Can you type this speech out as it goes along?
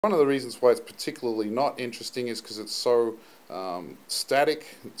One of the reasons why it's particularly not interesting is because it's so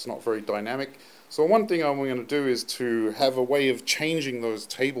static, it's not very dynamic. So one thing I'm going to do is to have a way of changing those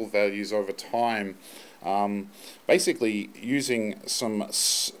table values over time, basically using some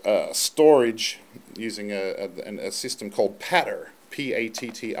storage, using a system called Pattr,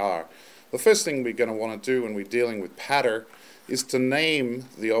 P-A-T-T-R. The first thing we're going to want to do when we're dealing with Pattr is to name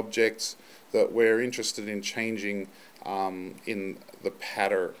the objects that we're interested in changing in the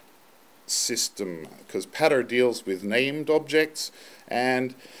Pattr system, because Pattr deals with named objects,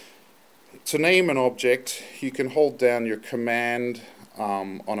 and to name an object you can hold down your command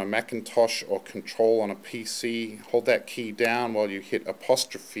on a Macintosh or control on a PC. Hold that key down while you hit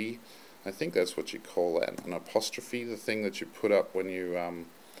apostrophe. I think that's what you call that, an apostrophe, the thing that you put up when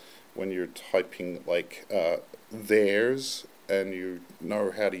you're typing like theirs, and you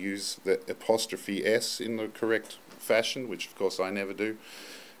know how to use the apostrophe S in the correct fashion, which of course I never do.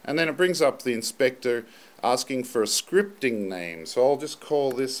 And then it brings up the inspector asking for a scripting name. So I'll just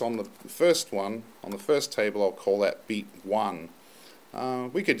call this on the first one, on the first table, I'll call that beat 1.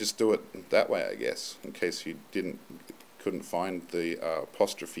 We could just do it that way, I guess, in case you couldn't find the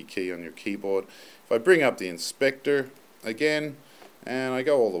apostrophe key on your keyboard. If I bring up the inspector again, and I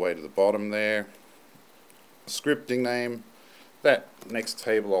go all the way to the bottom there, scripting name, that next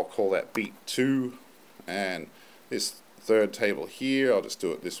table I'll call that beat 2, and this third table here, I'll just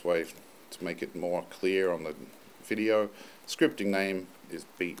do it this way to make it more clear on the video. Scripting name is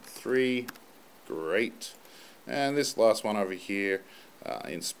beat 3, great. And this last one over here,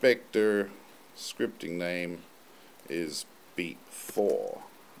 inspector, scripting name is beat 4,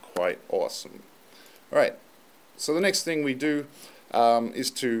 quite awesome. Alright, so the next thing we do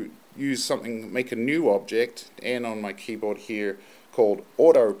is to use something, make a new object, and on my keyboard here, called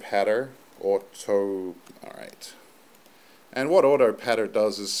AutoPattr. Alright. And what AutoPattr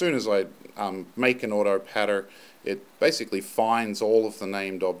does, as soon as I make an AutoPattr, it basically finds all of the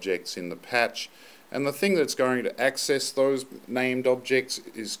named objects in the patch, and the thing that's going to access those named objects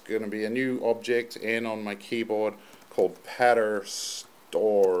is going to be a new object, and on my keyboard, called Pattr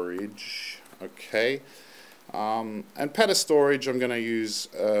Storage. Okay. And Pattr Storage, I'm going to use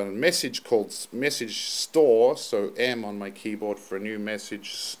a message called message store, so M on my keyboard for a new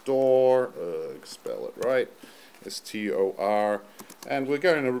message store, spell it right, S-T-O-R, and we're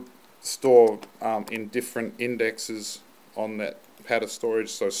going to store in different indexes on that Pattr Storage,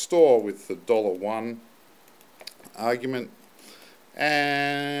 so store with the $1 argument,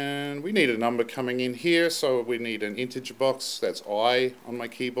 and we need a number coming in here, so we need an integer box, that's I on my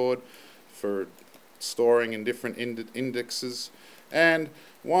keyboard, for storing in different indexes. And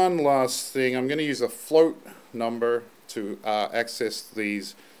one last thing, I'm going to use a float number to access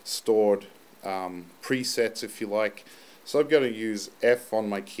these stored presets, if you like. So I'm going to use F on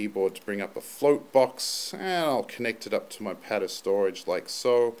my keyboard to bring up a float box, and I'll connect it up to my Pattr Storage like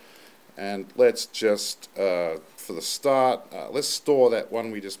so. And let's just, for the start, let's store that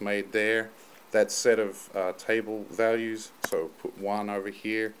one we just made there, that set of table values. So put 1 over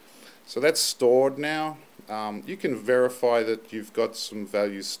here. So that's stored now. You can verify that you've got some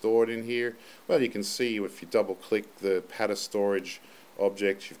values stored in here. Well, you can see if you double click the Pattr Storage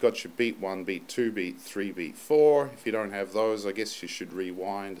object, you've got your beat 1, beat 2, beat 3, beat 4. If you don't have those, I guess you should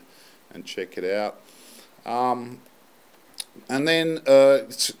rewind and check it out. And then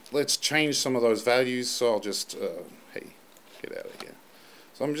let's change some of those values. So I'll just, hey, get out of here.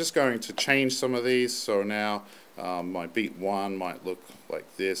 So I'm just going to change some of these. So now my beat 1 might look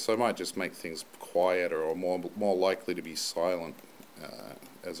like this. I might just make things quieter or more likely to be silent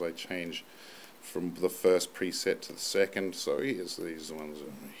as I change from the first preset to the second. So here's these ones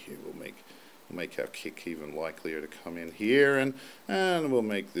here. We'll make our kick even likelier to come in here, and we'll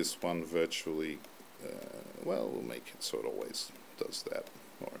make this one virtually, well, we'll make it so it always does that,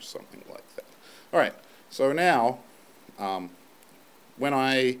 or something like that. Alright, so now when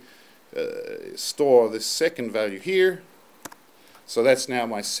I store this second value here, so that's now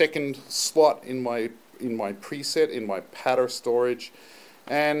my second slot in my preset, in my Pattr Storage,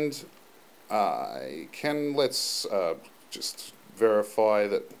 and let's just verify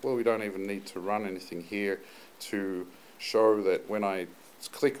that, well, we don't even need to run anything here to show that when I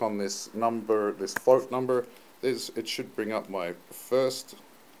click on this number, this float number, it should bring up my first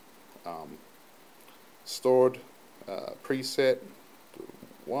stored preset,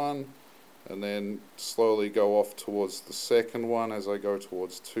 1, and then slowly go off towards the second one as I go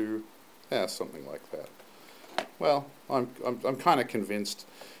towards 2, yeah, something like that. Well, I'm kind of convinced.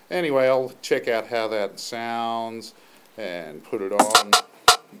 Anyway, I'll check out how that sounds and put it on.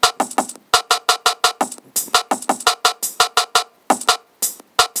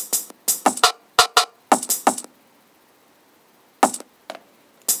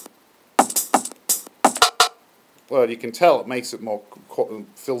 well, you can tell it makes it more,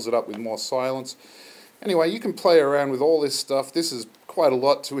 fills it up with more silence. Anyway, you can play around with all this stuff. This is quite a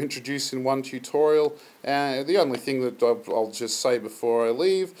lot to introduce in one tutorial. The only thing that I'll just say before I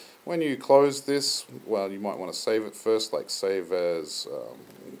leave, when you close this, well, you might want to save it first, like save as,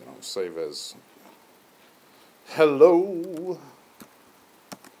 save as hello.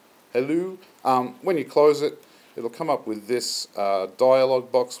 When you close it, it'll come up with this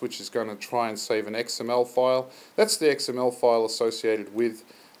dialog box, which is going to try and save an XML file. That's the XML file associated with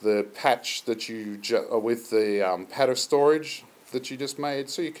the patch that you with the patter storage that you just made,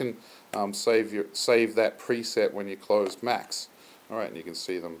 so you can save that preset when you close Macs. Alright, and you can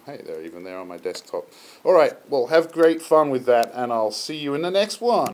see them. Hey, they're even there on my desktop. Alright, well, have great fun with that, and I'll see you in the next one.